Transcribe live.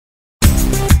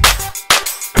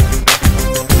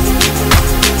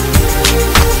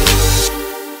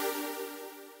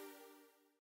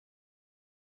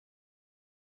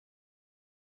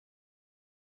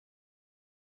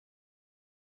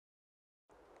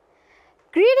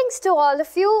Greetings to all of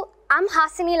you. I'm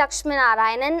Hasini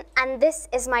Lakshminarayanan and this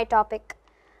is my topic.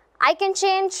 I can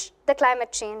change the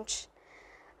climate change.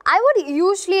 I would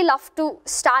usually love to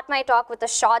start my talk with a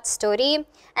short story,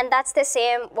 and that's the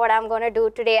same what I'm going to do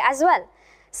today as well.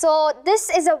 So this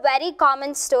is a very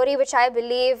common story which I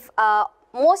believe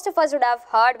most of us would have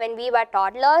heard when we were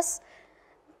toddlers.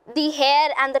 The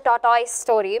hare and the tortoise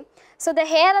story. So the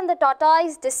hare and the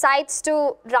tortoise decides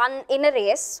to run in a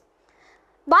race.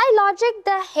 By logic,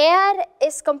 the hare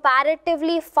is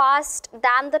comparatively fast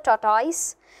than the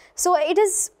tortoise. So it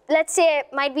is, let's say,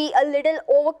 might be a little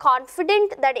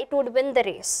overconfident that it would win the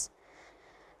race.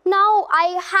 Now,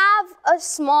 I have a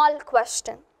small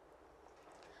question.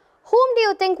 Whom do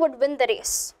you think would win the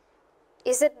race?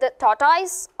 Is it the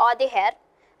tortoise or the hare,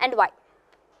 and why?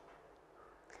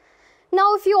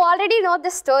 Now, if you already know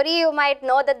the story, you might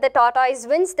know that the tortoise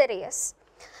wins the race.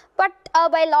 But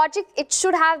by logic, it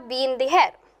should have been the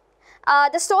hare.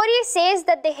 The story says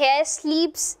that the hare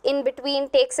sleeps in between,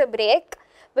 takes a break,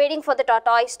 waiting for the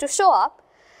tortoise to show up.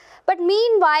 But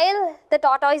meanwhile, the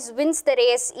tortoise wins the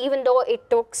race even though it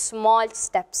took small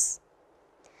steps.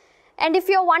 And if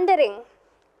you're wondering,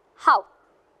 how?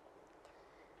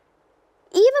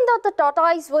 Even though the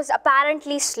tortoise was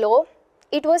apparently slow,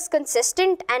 it was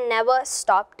consistent and never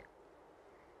stopped.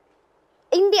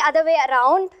 In the other way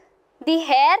around, the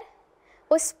hare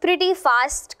was pretty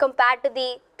fast compared to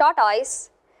the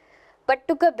tortoise, but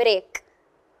took a break.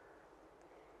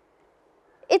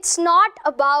 It's not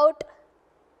about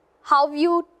how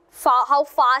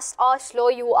fast or slow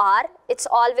you are. It's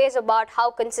always about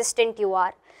how consistent you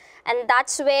are. And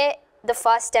that's where the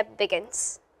first step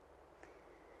begins.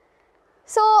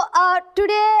 So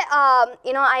today,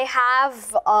 I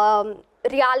have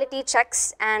reality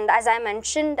checks, and as I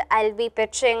mentioned, I'll be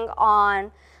pitching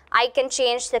on I can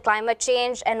change the climate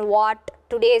change and what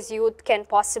today's youth can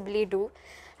possibly do.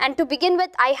 And to begin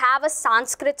with, I have a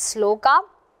Sanskrit sloka.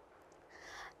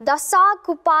 Dasa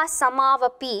kupa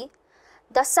samavapi,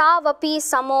 dasa vapi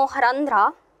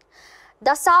samoharandra,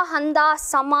 dasa handa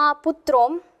sama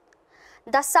putrom,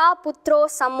 dasa putro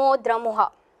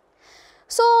samodramuha.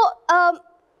 So,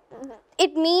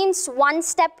 it means one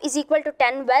step is equal to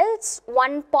 10 wells,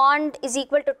 one pond is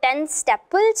equal to 10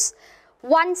 stepwells,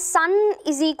 one sun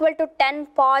is equal to 10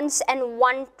 ponds, and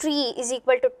one tree is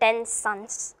equal to 10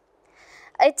 suns.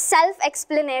 It's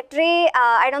self-explanatory.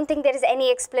 I don't think there is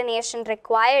any explanation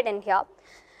required in here.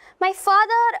 My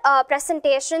further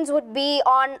presentations would be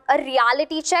on a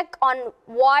reality check on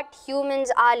what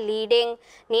humans are leading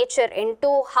nature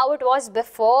into, how it was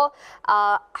before,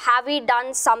 have we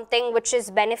done something which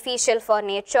is beneficial for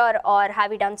nature, or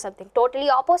have we done something totally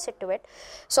opposite to it.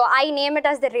 So I name it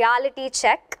as the reality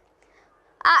check.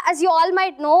 As you all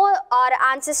might know, our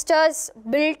ancestors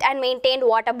built and maintained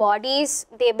water bodies.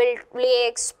 They built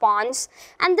lakes, ponds,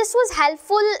 and this was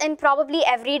helpful in probably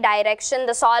every direction.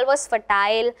 The soil was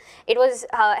fertile. It was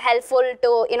helpful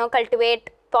to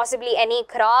cultivate possibly any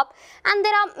crop, and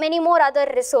there are many more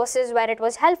other resources where it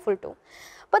was helpful to.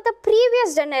 But the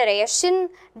previous generation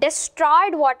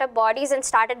destroyed water bodies and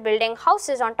started building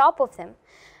houses on top of them.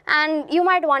 And you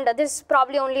might wonder, this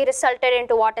probably only resulted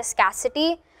into water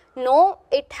scarcity. No,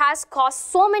 it has caused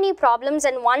so many problems,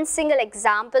 and one single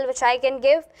example which I can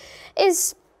give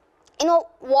is,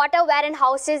 water were in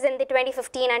houses in the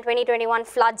 2015 and 2021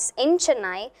 floods in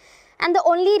Chennai, and the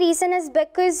only reason is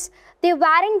because there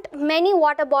weren't many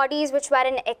water bodies which were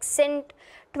in extant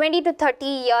 20 to 30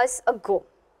 years ago.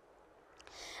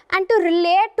 And to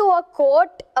relate to a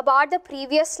quote about the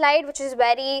previous slide, which is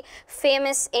very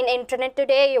famous in internet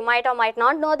today, you might or might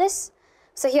not know this.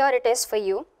 So here it is for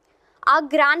you. Our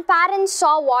grandparents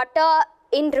saw water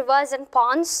in rivers and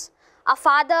ponds. Our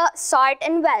father saw it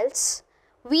in wells.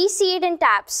 We see it in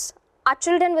taps. Our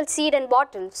children will see it in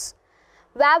bottles.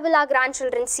 Where will our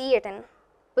grandchildren see it in?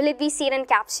 Will it be seen in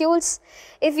capsules?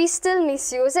 If we still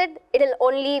misuse it, it will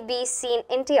only be seen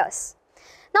in tears.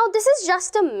 Now, this is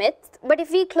just a myth, but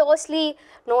if we closely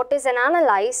notice and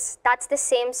analyze, that's the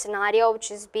same scenario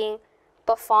which is being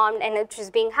performed and which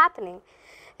is being happening,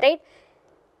 right?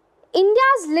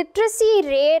 India's literacy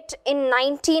rate in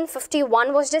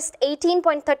 1951 was just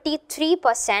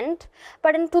 18.33%,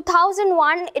 but in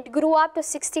 2001 it grew up to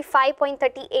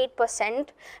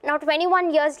 65.38%. Now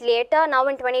 21 years later, now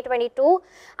in 2022,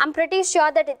 I'm pretty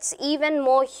sure that it's even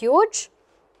more huge.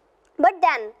 But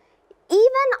then,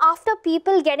 even after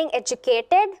people getting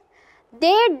educated,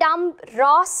 they dump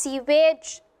raw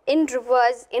sewage in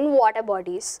rivers, in water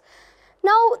bodies.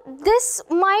 Now this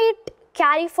might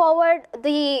carry forward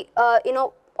the,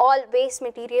 all waste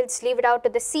materials, leave it out to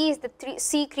the seas, the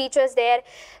sea creatures there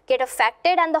get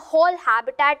affected, and the whole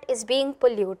habitat is being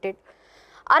polluted.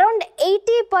 Around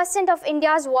 80% of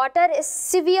India's water is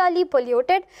severely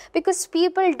polluted because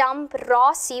people dump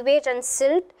raw sewage and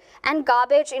silt and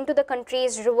garbage into the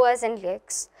country's rivers and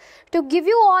lakes. To give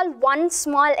you all one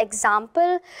small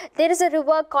example, there is a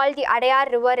river called the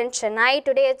Adayar River in Chennai.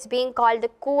 Today it's being called the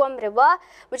Kuam River,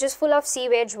 which is full of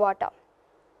sewage water.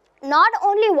 Not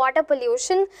only water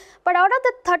pollution, but out of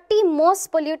the 30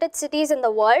 most polluted cities in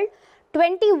the world,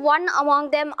 21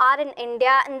 among them are in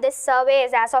India, and this survey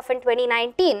is as of in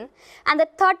 2019. And the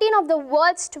 13 of the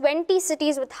world's 20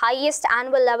 cities with highest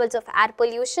annual levels of air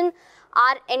pollution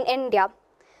are in India.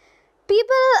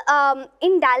 People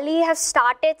in Delhi have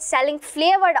started selling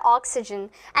flavored oxygen,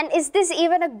 and is this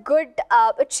even a good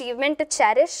achievement to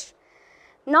cherish?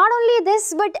 Not only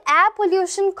this, but air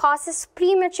pollution causes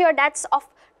premature deaths of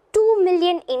 2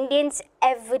 million Indians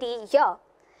every year.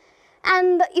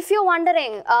 And if you're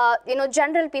wondering,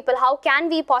 general people, how can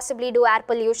we possibly do air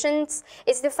pollutions?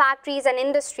 It's the factories and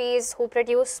industries who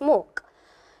produce smoke.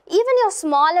 Even your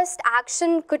smallest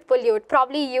action could pollute.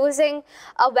 Probably using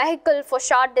a vehicle for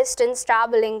short distance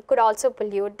traveling could also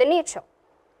pollute the nature.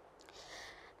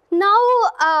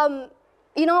 Now,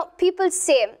 people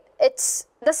say it's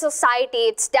the society,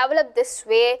 it's developed this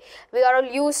way. We are all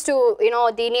used to,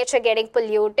 the nature getting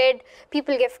polluted.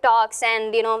 People give talks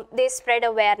and, they spread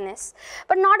awareness.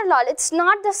 But not at all. It's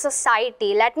not the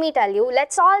society. Let me tell you,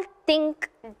 let's all think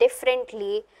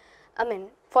differently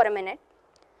for a minute.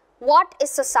 What is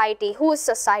society? Who is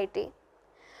society?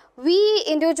 We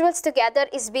individuals together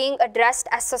is being addressed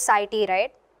as society,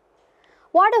 right?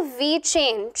 What if we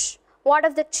change? What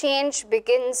if the change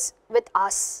begins with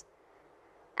us?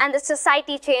 And the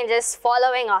society changes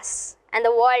following us, and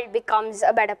the world becomes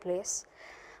a better place.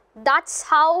 That's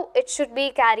how it should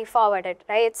be carried forwarded,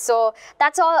 right? So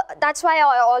that's all. That's why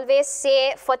I always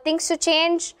say, for things to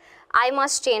change, I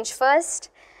must change first.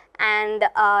 And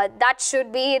that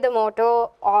should be the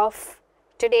motto of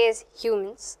today's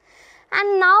humans.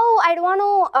 And now I want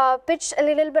to pitch a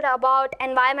little bit about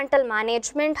environmental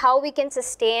management, how we can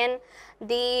sustain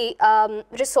the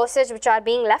resources which are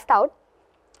being left out.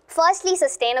 Firstly,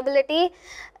 sustainability.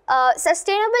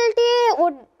 Sustainability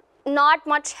would not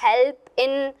much help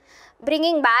in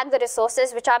bringing back the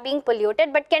resources which are being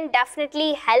polluted, but can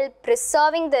definitely help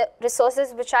preserving the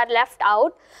resources which are left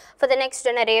out for the next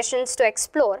generations to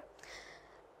explore.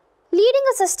 Leading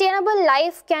a sustainable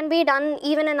life can be done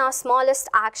even in our smallest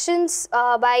actions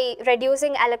by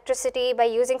reducing electricity, by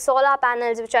using solar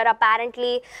panels which are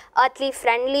apparently earthly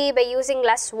friendly, by using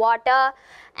less water,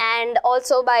 and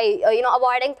also by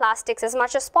avoiding plastics as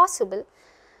much as possible.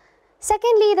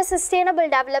 Secondly, the Sustainable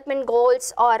Development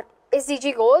Goals, or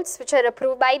SDG goals, which are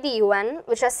approved by the UN,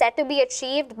 which are set to be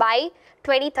achieved by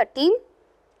 2030.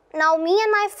 Now, me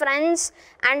and my friends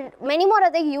and many more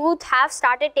other youth have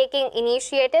started taking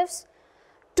initiatives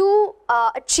to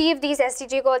achieve these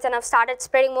SDG goals, and have started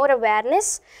spreading more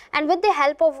awareness. And with the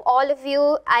help of all of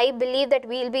you, I believe that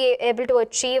we'll be able to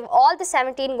achieve all the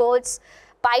 17 goals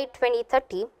by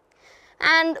 2030.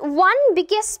 And one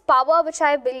biggest power which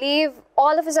I believe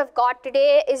all of us have got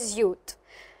today is youth.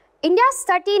 India's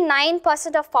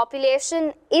 39% of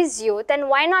population is youth, and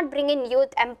why not bring in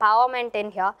youth empowerment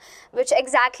in here, which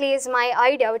exactly is my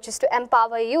idea, which is to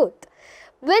empower youth.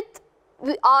 With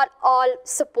our all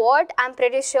support, I'm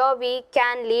pretty sure we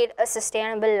can lead a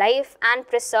sustainable life and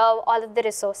preserve all of the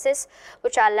resources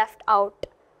which are left out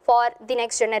for the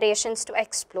next generations to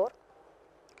explore.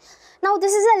 Now,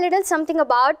 this is a little something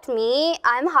about me.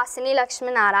 I'm Hasini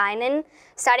Lakshminarayanan,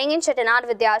 studying in Chettinad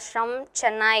Vidyashram,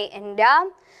 Chennai, India.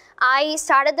 I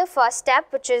started the First Step,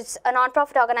 which is a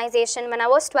non-profit organization, when I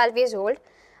was 12 years old.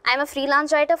 I'm a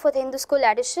freelance writer for the Hindu School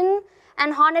edition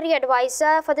and honorary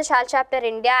advisor for the Child Chapter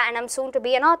India, and I'm soon to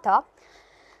be an author.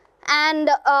 And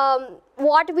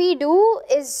what we do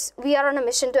is we are on a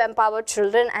mission to empower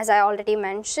children, as I already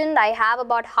mentioned. I have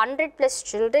about 100 plus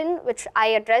children, which I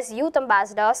address youth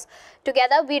ambassadors.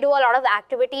 Together, we do a lot of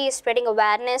activities, spreading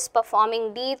awareness,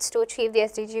 performing deeds to achieve the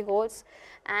SDG goals.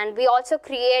 And we also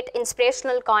create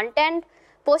inspirational content,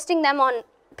 posting them on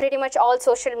pretty much all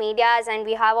social medias, and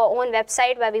we have our own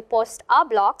website where we post our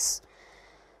blogs.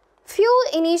 Few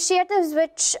initiatives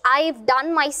which I've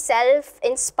done myself,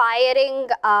 inspiring,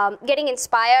 getting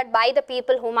inspired by the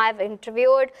people whom I've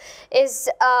interviewed is,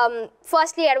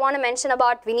 firstly, I want to mention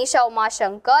about Vinisha Uma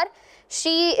Shankar.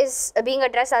 She is being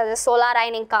addressed as a solar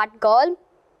ironing cart girl.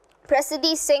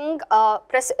 Prasiddhi Singh,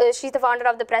 she's the founder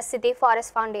of the Prasiddhi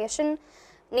Forest Foundation.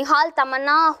 Nihal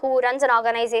Tamanna, who runs an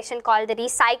organization called the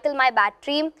Recycle My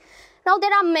Battery. Now,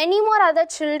 there are many more other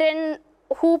children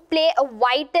who play a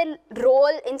vital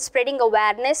role in spreading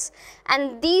awareness.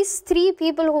 And these 3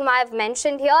 people whom I have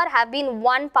mentioned here have been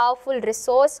one powerful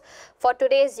resource for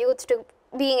today's youth to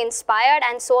being inspired,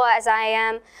 and so as I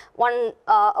am one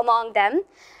among them.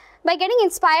 By getting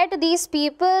inspired to these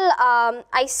people,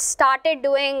 I started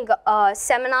doing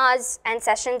seminars and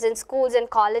sessions in schools and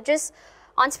colleges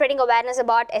on spreading awareness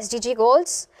about SDG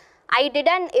goals. I did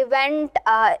an event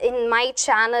in my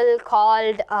channel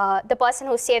called The Person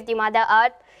Who Saved the Mother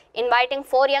Earth, inviting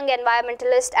 4 young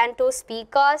environmentalists and 2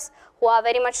 speakers who are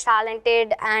very much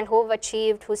talented and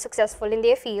who's successful in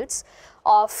their fields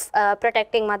of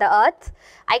protecting Mother Earth.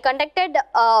 I conducted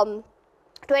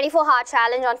 24-hour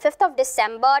challenge on 5th of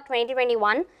December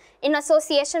 2021 in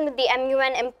association with the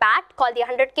MUN Impact called the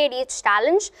 100K Reach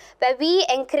Challenge, where we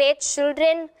encourage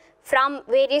children from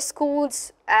various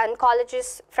schools and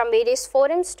colleges from various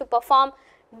forums to perform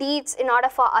deeds in order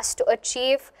for us to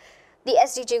achieve the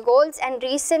SDG goals. And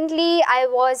recently I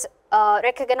was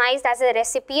recognized as a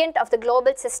recipient of the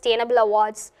Global Sustainable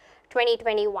Awards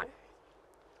 2021.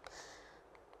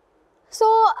 So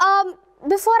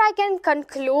before I can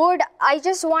conclude, I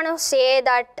just want to say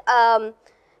that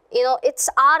it's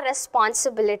our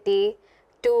responsibility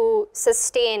to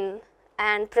sustain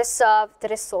and preserve the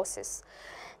resources.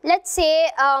 Let's say,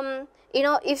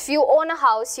 if you own a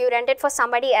house, you rent it for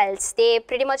somebody else, they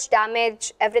pretty much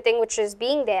damage everything which is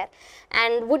being there.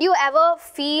 And would you ever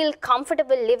feel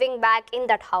comfortable living back in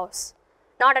that house?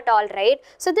 Not at all, right?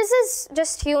 So this is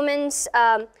just humans'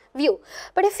 view.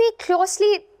 But if we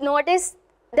closely notice,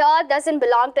 the earth doesn't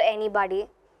belong to anybody.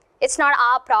 It's not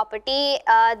our property.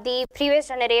 The previous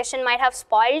generation might have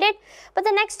spoiled it, but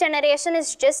the next generation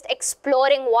is just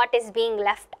exploring what is being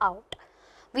left out.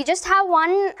 We just have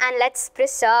one, and let's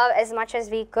preserve as much as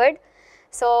we could.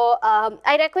 So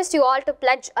I request you all to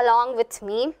pledge along with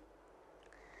me.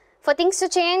 For things to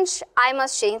change, I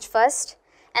must change first.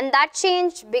 And that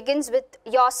change begins with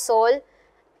your soul,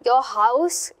 your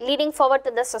house, leading forward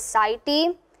to the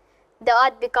society. The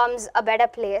earth becomes a better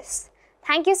place.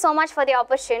 Thank you so much for the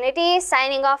opportunity.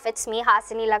 Signing off, it's me,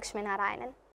 Hasini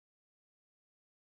Lakshminarayanan.